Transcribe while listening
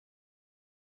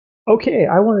Okay,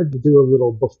 I wanted to do a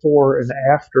little before and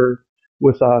after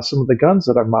with some of the guns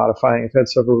that I'm modifying. I've had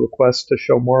several requests to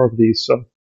show more of these, so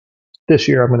this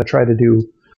year I'm going to try to do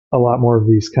a lot more of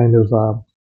these kind of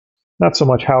not so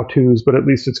much how-tos, but at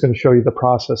least it's going to show you the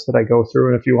process that I go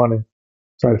through. And if you want to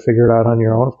try to figure it out on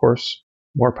your own, of course,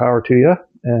 more power to you.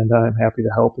 And I'm happy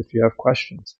to help if you have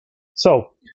questions. So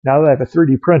now that I have a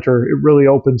 3D printer, it really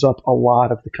opens up a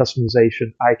lot of the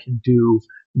customization I can do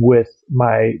with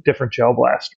my different gel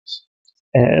blasters.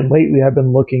 And lately I've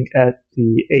been looking at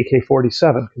the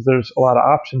AK-47 because there's a lot of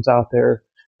options out there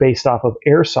based off of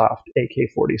airsoft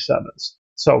AK-47s.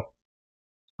 So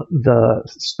the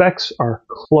specs are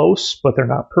close, but they're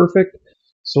not perfect.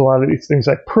 So a lot of these things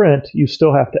I print, you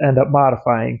still have to end up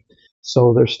modifying.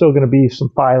 So there's still going to be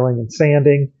some filing and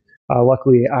sanding.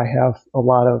 Luckily, I have a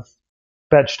lot of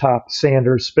benchtop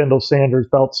sanders, spindle sanders,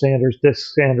 belt sanders,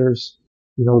 disc sanders,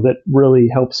 that really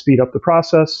help speed up the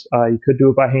process. You could do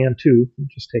it by hand too, it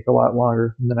just take a lot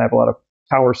longer. And then I have a lot of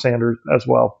power sanders as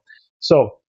well.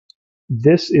 So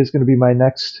this is going to be my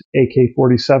next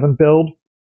AK-47 build.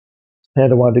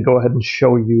 And I wanted to go ahead and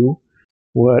show you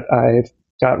what I've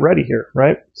got ready here,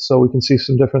 right? So we can see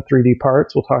some different 3D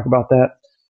parts. We'll talk about that.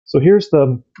 So here's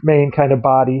the main kind of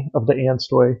body of the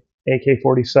Anstoy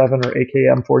AK-47 or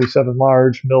AKM-47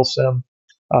 large milsim.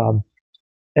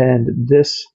 And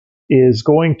this is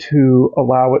going to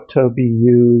allow it to be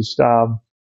used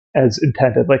as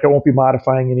intended. Like I won't be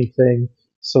modifying anything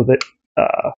so that,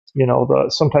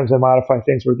 sometimes I modify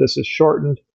things where this is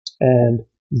shortened and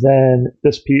then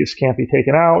this piece can't be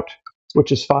taken out,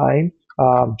 which is fine.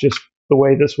 Just the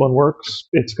way this one works,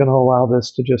 it's going to allow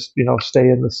this to just, stay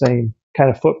in the same kind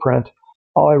of footprint.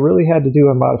 All I really had to do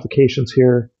on modifications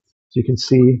here, as you can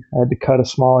see, I had to cut a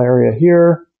small area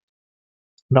here,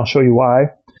 and I'll show you why.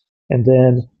 And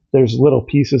then there's little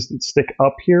pieces that stick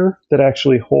up here that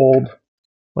actually hold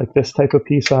like this type of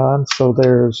piece on. So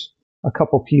there's a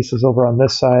couple pieces over on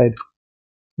this side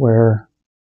where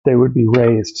they would be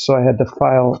raised. So I had to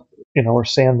file, or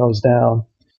sand those down.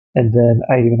 And then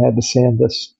I even had to sand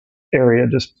this area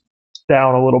just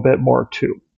down a little bit more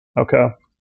too. Okay.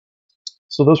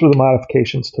 So those were the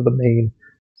modifications to the main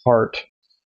part.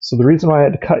 So the reason why I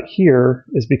had to cut here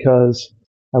is because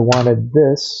I wanted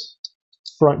this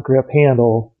front grip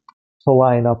handle to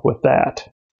line up with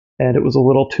that. And it was a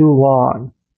little too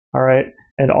long. All right.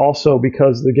 And also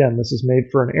because, again, this is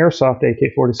made for an airsoft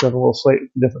AK-47, a little slightly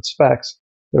different specs.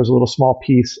 There's a little small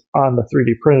piece on the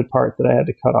 3D printed part that I had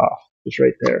to cut off, just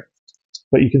right there.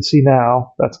 But you can see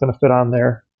now that's going to fit on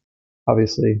there.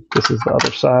 Obviously, this is the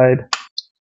other side.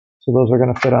 So those are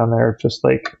going to fit on there just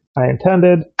like I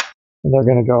intended. And they're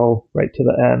going to go right to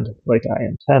the end like I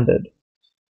intended.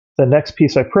 The next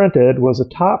piece I printed was a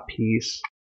top piece.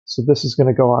 So this is going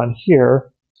to go on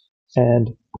here. And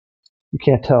you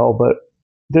can't tell, but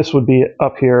this would be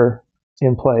up here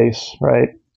in place, right?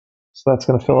 So that's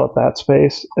going to fill up that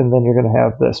space. And then you're going to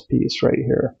have this piece right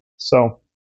here. So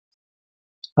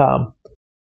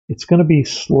it's going to be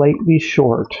slightly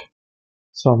short.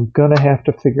 So I'm going to have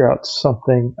to figure out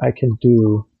something I can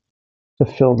do to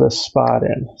fill this spot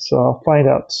in. So I'll find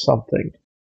out something.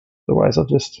 Otherwise, I'll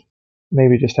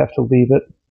maybe just have to leave it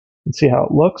and see how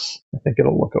it looks. I think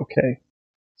it'll look okay.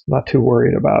 I'm not too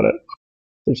worried about it.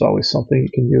 There's always something you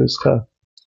can use to.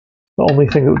 The only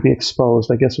thing that would be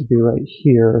exposed, I guess, would be right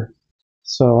here.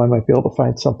 So I might be able to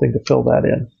find something to fill that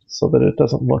in so that it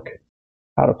doesn't look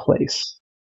out of place.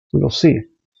 We will see.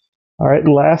 All right,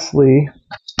 lastly,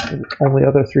 the only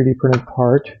other 3D printed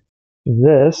part,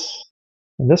 this.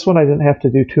 And this one I didn't have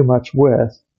to do too much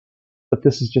with, but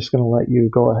this is just going to let you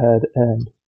go ahead and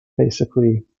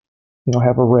basically,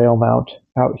 have a rail mount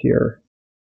out here,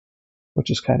 which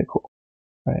is kind of cool,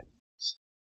 right?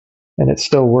 And it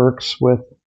still works with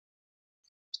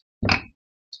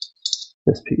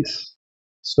this piece.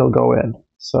 Still go in.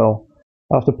 So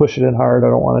I'll have to push it in hard. I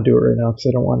don't want to do it right now because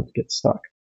I don't want it to get stuck.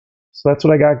 So that's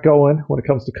what I got going when it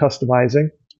comes to customizing.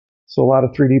 So a lot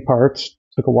of 3D parts.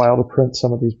 Took a while to print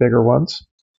some of these bigger ones.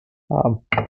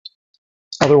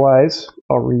 Otherwise,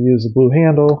 I'll reuse a blue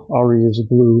handle. I'll reuse a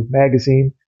blue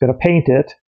magazine. I'm going to paint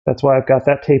it. That's why I've got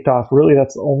that taped off. Really,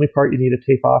 that's the only part you need to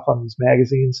tape off on these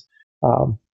magazines.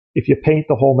 If you paint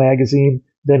the whole magazine,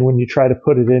 then when you try to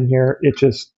put it in here,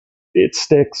 it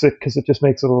sticks because it just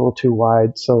makes it a little too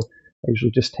wide. So I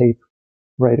usually just tape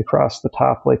right across the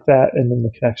top like that, and then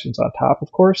the connections on top,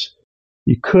 of course.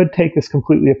 You could take this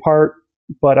completely apart,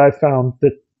 but I found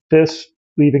that this,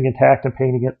 leaving intact and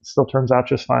painting it, still turns out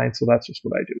just fine, so that's just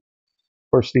what I do.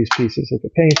 Of course, these pieces will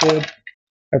get painted.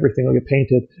 Everything will get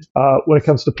painted. When it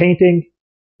comes to painting,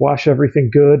 wash everything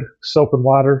good, soap and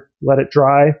water, let it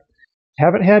dry.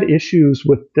 Haven't had issues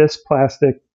with this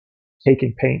plastic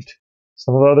taking paint.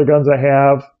 Some of the other guns I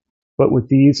have, but with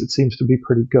these, it seems to be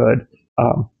pretty good.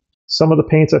 Some of the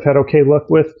paints I've had okay luck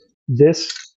with.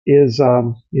 This is,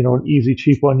 an easy,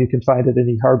 cheap one. You can find at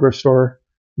any hardware store.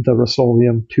 The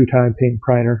Rust-Oleum 2-time paint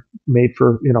primer made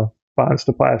for, bonds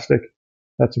to plastic.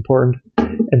 That's important.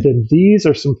 And then these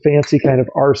are some fancy kind of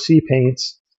RC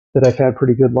paints that I've had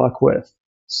pretty good luck with.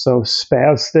 So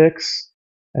Spaz sticks,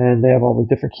 and they have all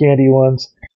the different candy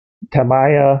ones.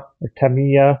 Tamiya,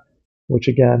 which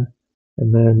again,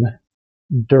 and then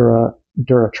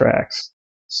Duratrax.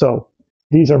 So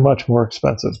these are much more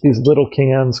expensive. These little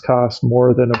cans cost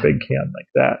more than a big can like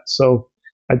that. So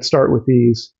I'd start with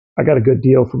these. I got a good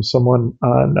deal from someone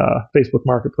on Facebook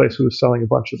Marketplace who was selling a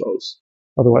bunch of those.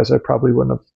 Otherwise, I probably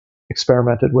wouldn't have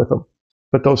experimented with them.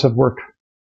 But those have worked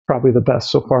probably the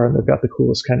best so far, and they've got the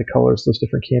coolest kind of colors, those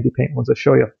different candy paint ones I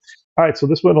show you. All right, so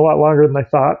this went a lot longer than I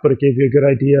thought, but it gave you a good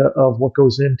idea of what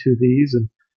goes into these. And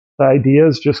the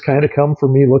ideas just kind of come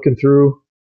from me looking through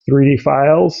 3D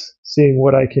files, seeing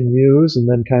what I can use, and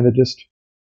then kind of just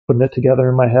putting it together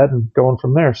in my head and going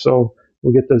from there. So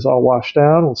we'll get this all washed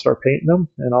down, we'll start painting them,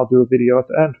 and I'll do a video at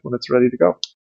the end when it's ready to go.